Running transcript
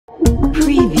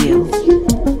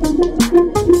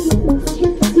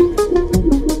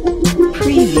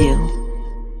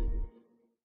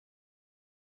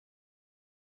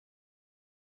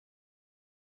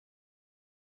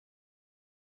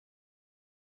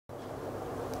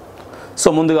So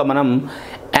ముందుగా మనం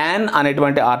an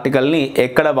అనేటువంటి ఆర్టికల్ని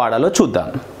ఎక్కడ వాడాలో చూద్దాం.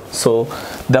 So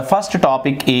the first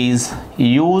topic is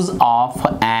use of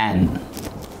an.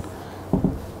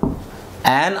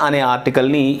 an అనే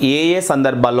ఆర్టికల్ని ఏ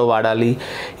సందర్భాల్లో వాడాలి,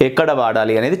 ఎక్కడ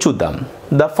వాడాలి అనేది చూద్దాం.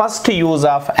 The first use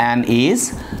of an is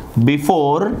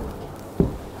before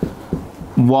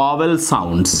vowel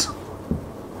sounds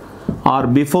or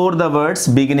before the words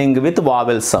beginning with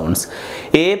vowel sounds.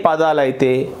 A పదాలైతే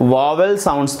vowel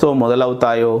sounds తో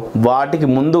మొదలవుతాయో వాటికి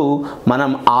ముందు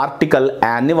మనం ఆర్టికల్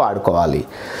an ని వాడుకోవాలి.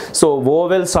 సో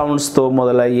vowel sounds తో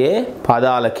మొదలయ్యే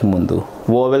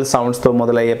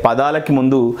పదాలకి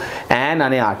ముందు an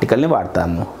అనే ఆర్టికల్ని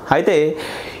వాడతాము. అయితే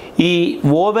ఈ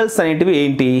vowels అనేటివి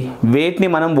ఏంటి, వేటిని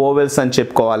మనం vowels అని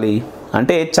చెప్పుకోవాలి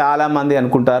అంటే చాలామంది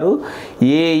అనుకుంటారు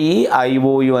ఏఈ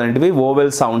ఐఓయు అనేటివి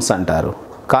వోవెల్ సౌండ్స్ అంటారు,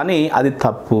 కానీ అది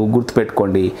తప్పు,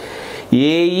 గుర్తుపెట్టుకోండి.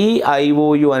 ఏఈ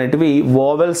ఐఓయు అనేటివి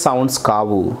వోవెల్ సౌండ్స్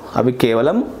కావు, అవి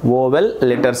కేవలం వోవెల్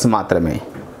లెటర్స్ మాత్రమే.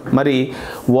 మరి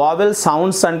వావెల్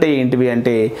సౌండ్స్ అంటే ఏంటివి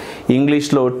అంటే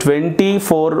ఇంగ్లీష్లో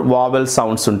 24 వావెల్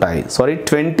సౌండ్స్ ఉంటాయి,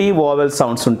 20 వావెల్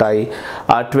సౌండ్స్ ఉంటాయి.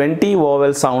 ఆ 20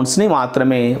 వావెల్ సౌండ్స్ని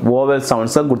మాత్రమే వావెల్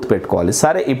సౌండ్స్గా గుర్తుపెట్టుకోవాలి.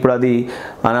 సరే, ఇప్పుడు అది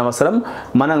అనవసరం.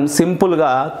 మనం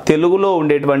సింపుల్గా తెలుగులో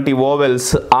ఉండేటువంటి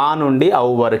వావెల్స్ ఆ నుండి ఔ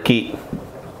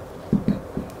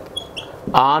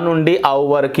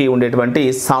వరకు ఉండేటువంటి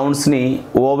సౌండ్స్ని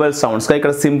ఓవెల్ సౌండ్స్గా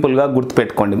ఇక్కడ సింపుల్గా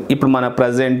గుర్తుపెట్టుకోండి. ఇప్పుడు మన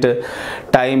ప్రజెంట్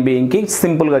టైం బీయింగ్కి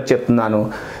సింపుల్గా చెప్తున్నాను.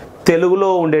 తెలుగులో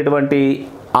ఉండేటువంటి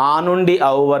ఆ నుండి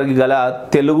ఔ వరకు గల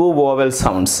తెలుగు ఓవెల్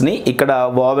సౌండ్స్ని ఇక్కడ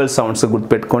ఓవెల్ సౌండ్స్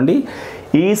గుర్తుపెట్టుకోండి.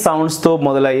 ఈ సౌండ్స్తో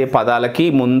మొదలయ్యే పదాలకి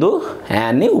ముందు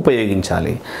యాన్ని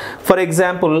ఉపయోగించాలి. ఫర్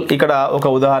ఎగ్జాంపుల్ ఇక్కడ ఒక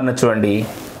ఉదాహరణ చూడండి,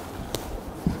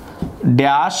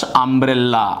 డాష్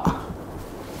అంబ్రెల్లా.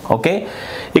 ఓకే,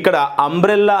 ఇక్కడ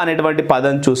అంబ్రెల్లా అనేటువంటి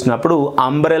పదం చూసినప్పుడు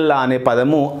అంబ్రెల్లా అనే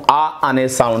పదము ఆ అనే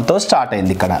సౌండ్తో స్టార్ట్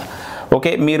అయింది ఇక్కడ.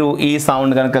 ఓకే, మీరు ఈ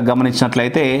సౌండ్ కనుక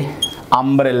గమనించినట్లయితే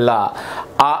అంబ్రెల్లా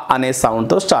ఆ అనే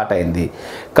సౌండ్తో స్టార్ట్ అయింది,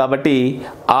 కాబట్టి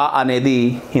ఆ అనేది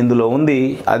ఇందులో ఉంది,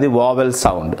 అది వావెల్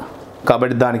సౌండ్.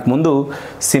 కాబట్టి దానికి ముందు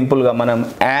సింపుల్గా మనం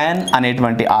యాన్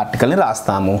అనేటువంటి ఆర్టికల్ని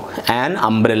రాస్తాము, an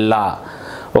umbrella.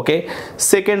 Okay,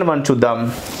 second one చూద్దాం,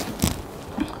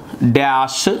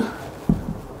 డాష్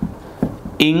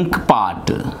ఇంక్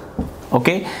పార్ట్.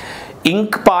 ఓకే,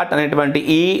 ఇంక్ పార్ట్ అనేటువంటి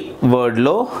ఈ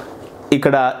వర్డ్లో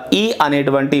ఇక్కడ ఈ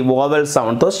అనేటువంటి వోవెల్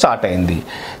సౌండ్తో స్టార్ట్ అయింది.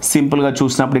 సింపుల్గా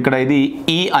చూసినప్పుడు ఇక్కడ ఇది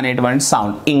ఈ అనేటువంటి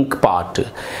సౌండ్, ఇంక్ పార్ట్.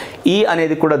 ఈ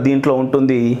అనేది కూడా దీంట్లో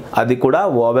ఉంటుంది, అది కూడా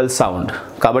వోవెల్ సౌండ్,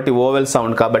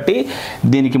 కాబట్టి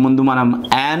దీనికి ముందు మనం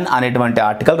యాన్ అనేటువంటి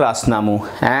ఆర్టికల్ రాస్తున్నాము,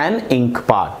 an ink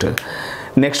part.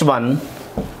 Next one,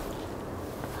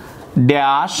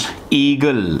 dash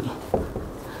eagle.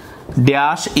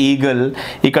 Dash eagle,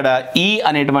 ఇక్కడ ఈ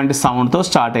అనేటువంటి సౌండ్తో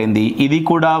స్టార్ట్ అయింది, ఇది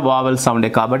కూడా వావెల్ సౌండే,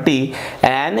 కాబట్టి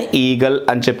యాన్ ఈగల్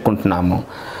అని చెప్పుకుంటున్నాము.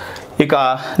 ఇక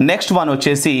నెక్స్ట్ వన్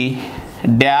వచ్చేసి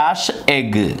డాష్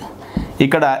ఎగ్.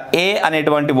 ఇక్కడ ఏ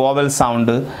అనేటువంటి వావెల్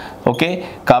సౌండ్, ఓకే,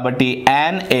 కాబట్టి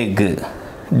an egg.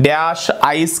 Dash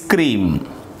ice cream.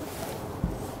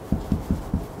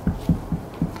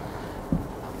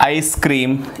 Ice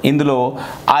cream, ఇందులో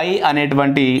ఐ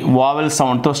అనేటువంటి వావెల్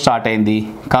సౌండ్తో స్టార్ట్ అయింది,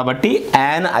 కాబట్టి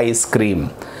యాన్ ఐస్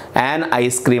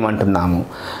క్రీమ్ అంటున్నాము.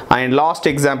 అండ్ లాస్ట్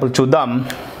ఎగ్జాంపుల్ చూద్దాం,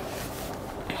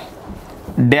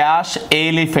 డాష్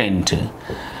ఎలిఫెంట్.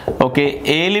 ఓకే,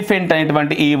 ఎలిఫెంట్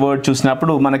అనేటువంటి ఈ వర్డ్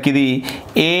చూసినప్పుడు మనకి ఇది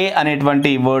ఏ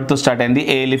అనేటువంటి వర్డ్తో స్టార్ట్ అయింది,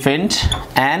 ఎలిఫెంట్,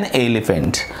 యాన్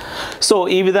ఎలిఫెంట్. సో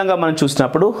ఈ విధంగా మనం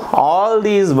చూసినప్పుడు ఆల్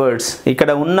దీస్ వర్డ్స్,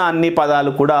 ఇక్కడ ఉన్న అన్ని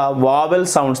పదాలు కూడా వావెల్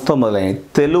సౌండ్స్తో మొదలైనవి.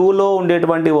 తెలుగులో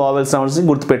ఉండేటువంటి వావెల్ సౌండ్స్ని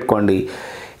గుర్తుపెట్టుకోండి,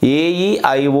 ఏఈ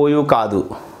ఐఓయు కాదు.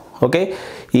 ఓకే,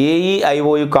 ఏఈ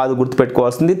ఐఓయు కాదు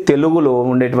గుర్తుపెట్టుకోవాల్సింది, తెలుగులో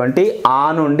ఉండేటువంటి ఆ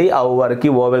నుండి ఔ వరకు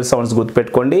వోవెల్ సౌండ్స్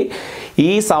గుర్తుపెట్టుకోండి.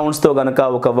 ఈ సౌండ్స్తో కనుక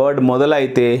ఒక వర్డ్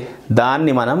మొదలైతే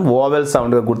దాన్ని మనం వోవెల్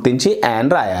సౌండ్గా గుర్తించి యాన్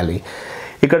రాయాలి.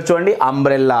 ఇక్కడ చూడండి,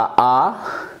 అంబ్రెల్లా ఆ,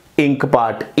 ఇంక్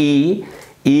పార్ట్ ఈ,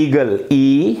 ఈగల్ ఈ,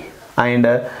 and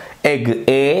egg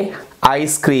A,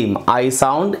 ice cream I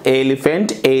sound,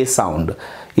 elephant A sound,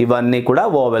 ఇవన్నీ కూడా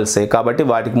వోవెల్సే, కాబట్టి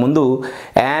వాటికి ముందు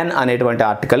యాన్ అనేటువంటి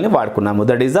ఆర్టికల్ని వాడుకున్నాము.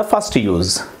 That is the first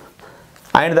use.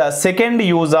 And the second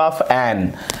use of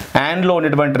యాన్లో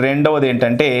ఉన్నటువంటి రెండవది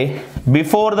ఏంటంటే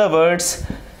before the words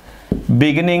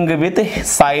beginning with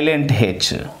silent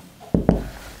H.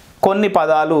 కొన్ని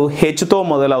పదాలు హెచ్తో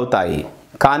మొదలవుతాయి,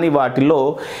 కానీ వాటిలో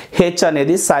హెచ్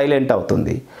అనేది సైలెంట్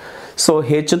అవుతుంది. సో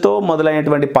హెచ్తో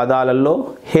మొదలైనటువంటి పదాలలో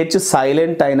హెచ్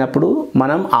సైలెంట్ అయినప్పుడు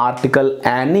మనం ఆర్టికల్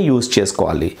యాన్ని యూజ్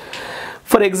చేసుకోవాలి.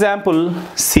 For example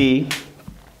see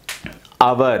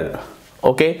our.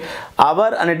 Okay,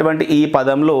 hour అనేటువంటి ఈ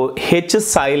పదంలో హెచ్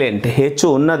సైలెంట్, హెచ్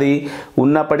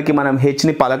ఉన్నప్పటికీ మనం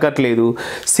హెచ్ని పలకట్లేదు,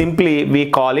 simply we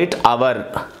call it our.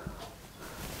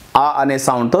 ఆ అనే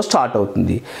సౌండ్తో స్టార్ట్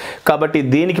అవుతుంది కాబట్టి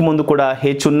దీనికి ముందు కూడా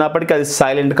హెచ్ ఉన్నప్పటికీ అది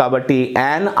సైలెంట్ కాబట్టి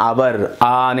యాన్ అవర్,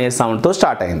 ఆ అనే సౌండ్తో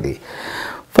స్టార్ట్ అయింది.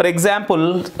 ఫర్ ఎగ్జాంపుల్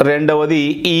రెండవది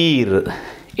ఈర్,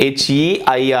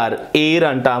 HEIR, ఎయిర్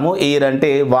అంటాము. ఎయిర్ అంటే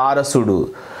వారసుడు.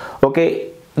 ఓకే,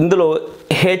 ఇందులో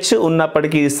హెచ్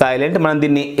ఉన్నప్పటికీ సైలెంట్, మనం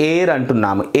దీన్ని ఎయిర్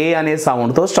అంటున్నాము. ఏ అనే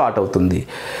సౌండ్తో స్టార్ట్ అవుతుంది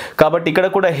కాబట్టి ఇక్కడ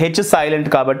కూడా హెచ్ సైలెంట్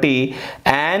కాబట్టి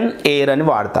యాన్ ఎయిర్ అని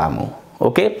వాడతాము.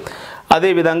 ఓకే,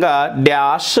 అదేవిధంగా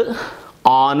డాష్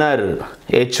ఆనర్,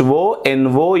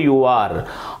 HONOUR,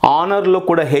 ఆనర్లో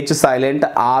కూడా హెచ్ సైలెంట్,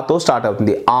 ఆతో స్టార్ట్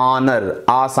అవుతుంది. ఆనర్,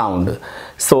 ఆ sound.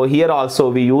 So here also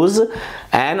we use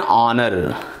an honour.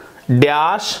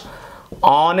 Dash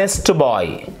honest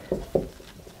bye,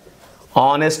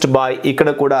 honest bye, ఇక్కడ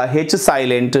కూడా హెచ్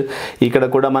సైలెంట్, ఇక్కడ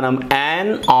కూడా మనం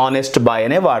యాన్ ఆనెస్ట్ బాయ్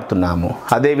అనే వాడుతున్నాము.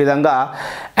 అదేవిధంగా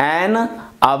an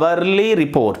hourly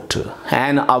report,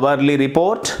 an hourly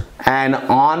report, an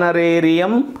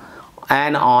ఆనరేరియం,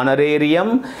 an ఆనరేరియం,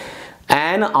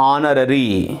 an honorary,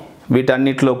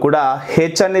 వీటన్నిటిలో కూడా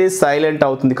హెచ్ అనేది సైలెంట్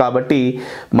అవుతుంది కాబట్టి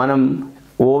మనం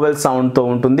ఓవెల్ సౌండ్తో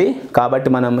ఉంటుంది కాబట్టి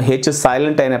మనం హెచ్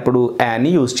సైలెంట్ అయినప్పుడు యాన్ని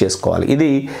యూజ్ చేసుకోవాలి.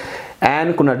 ఇది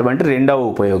యాన్కు ఉన్నటువంటి రెండవ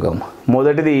ఉపయోగం.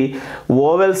 మొదటిది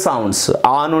ఓవెల్ సౌండ్స్,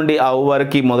 ఆ నుండి ఆ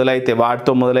వరకు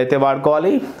వాటితో మొదలైతే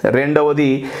వాడుకోవాలి.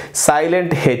 రెండవది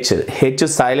సైలెంట్ హెచ్, హెచ్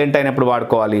సైలెంట్ అయినప్పుడు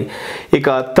వాడుకోవాలి. ఇక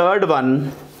third one,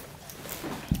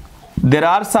 there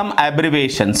are some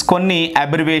abbreviations, కొన్ని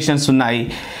అబ్రివేషన్స్ ఉన్నాయి.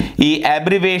 ఈ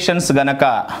అబ్రివేషన్స్ గనక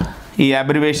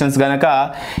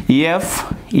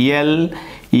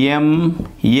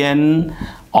FLMN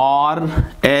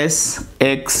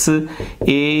RSXAEIO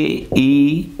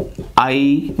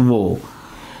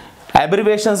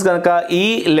అబ్రివేషన్స్ కనుక ఈ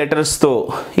లెటర్స్తో,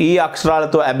 ఈ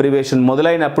అక్షరాలతో అబ్రివేషన్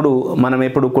మొదలైనప్పుడు మనం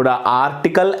ఎప్పుడు కూడా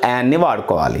ఆర్టికల్ యాన్ని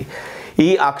వాడుకోవాలి. ఈ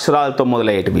అక్షరాలతో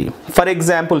మొదలయ్యేటివి. ఫర్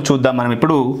ఎగ్జాంపుల్ చూద్దాం మనం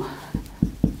ఇప్పుడు.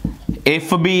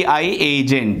 FBI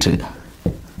agent.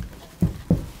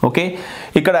 ఓకే,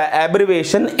 ఇక్కడ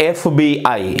అబ్రివేషన్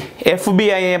FBI. FBI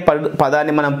అనే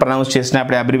పదాన్ని మనం ప్రొనౌన్స్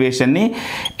చేసినప్పుడు అబ్రివేషన్ని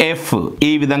F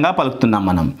ఈ విధంగా పలుకుతున్నాం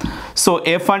మనం. సో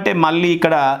F అంటే మళ్ళీ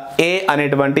ఇక్కడ A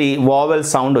అనేటువంటి వావెల్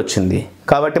సౌండ్ వచ్చింది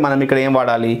కాబట్టి మనం ఇక్కడ ఏం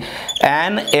వాడాలి?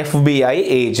 An FBI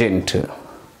agent.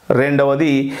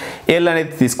 రెండవది L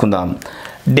అనేది తీసుకుందాం.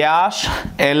 Dash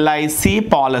LIC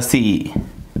policy.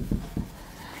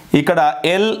 ఇక్కడ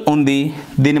ఎల్ ఉంది,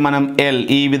 దీన్ని మనం ఎల్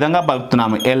ఈ విధంగా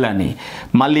పలుకుతున్నాము ఎల్ అని.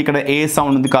 మళ్ళీ ఇక్కడ ఏ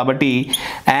సౌండ్ ఉంది కాబట్టి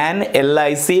an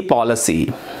LIC policy.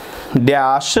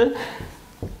 Dash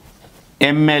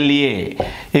MLA,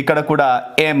 ఇక్కడ కూడా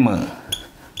M,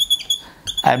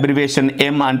 అబ్రివేషన్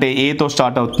M అంటే ఏతో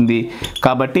స్టార్ట్ అవుతుంది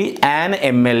కాబట్టి యాన్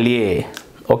MLA.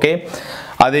 ఓకే,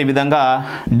 అదేవిధంగా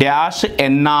డాష్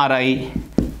NRI,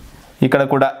 ఇక్కడ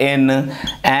కూడా N,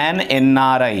 an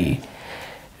NRI.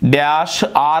 Dash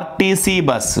RTC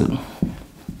bus,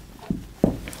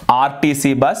 RTC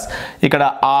bus, ఇక్కడ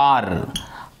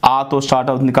ఆతో స్టార్ట్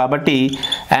అవుతుంది కాబట్టి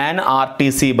యాన్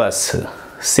RTC బస్.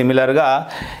 సిమిలర్గా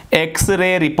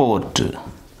ఎక్స్రే రిపోర్ట్,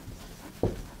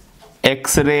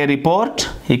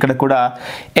 ఇక్కడ కూడా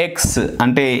ఎక్స్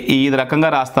అంటే ఈ రకంగా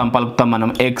పలుకుతాం మనం.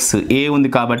 ఎక్స్ ఏ ఉంది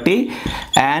కాబట్టి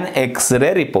యాన్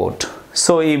ఎక్స్రే రిపోర్ట్.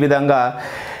 సో ఈ విధంగా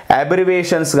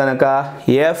అబ్రివేషన్స్ గనక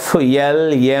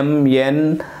FLMN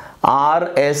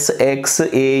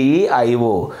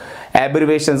RSXAEIO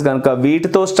అబ్రివేషన్స్ కనుక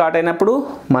వీటితో స్టార్ట్ అయినప్పుడు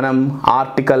మనం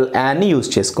ఆర్టికల్ యాన్ని యూజ్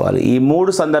చేసుకోవాలి. ఈ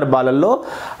మూడు సందర్భాలలో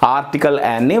ఆర్టికల్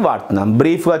యాన్ని వాడుతున్నాం.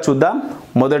 బ్రీఫ్గా చూద్దాం.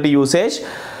 మొదటి యూసేజ్,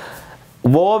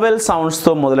 ఓవెల్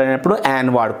సౌండ్స్తో మొదలైనప్పుడు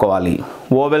యాన్ వాడుకోవాలి.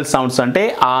 ఓవెల్ సౌండ్స్ అంటే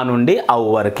ఆ నుండి ఔ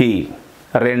వరకు.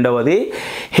 రెండవది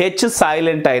హెచ్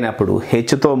సైలెంట్ అయినప్పుడు,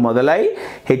 హెచ్తో మొదలై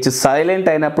హెచ్ సైలెంట్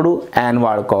అయినప్పుడు యాన్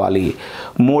వాడుకోవాలి.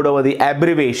 మూడవది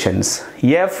అబ్రివేషన్స్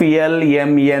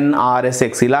FLMN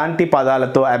RSX ఇలాంటి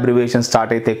పదాలతో అబ్రివేషన్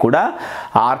స్టార్ట్ అయితే కూడా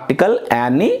ఆర్టికల్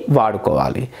యాన్ని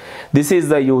వాడుకోవాలి. This is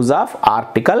the use of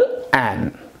article an.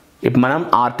 ఇప్పుడు మనం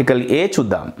ఆర్టికల్ ఏ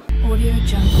చూద్దాం.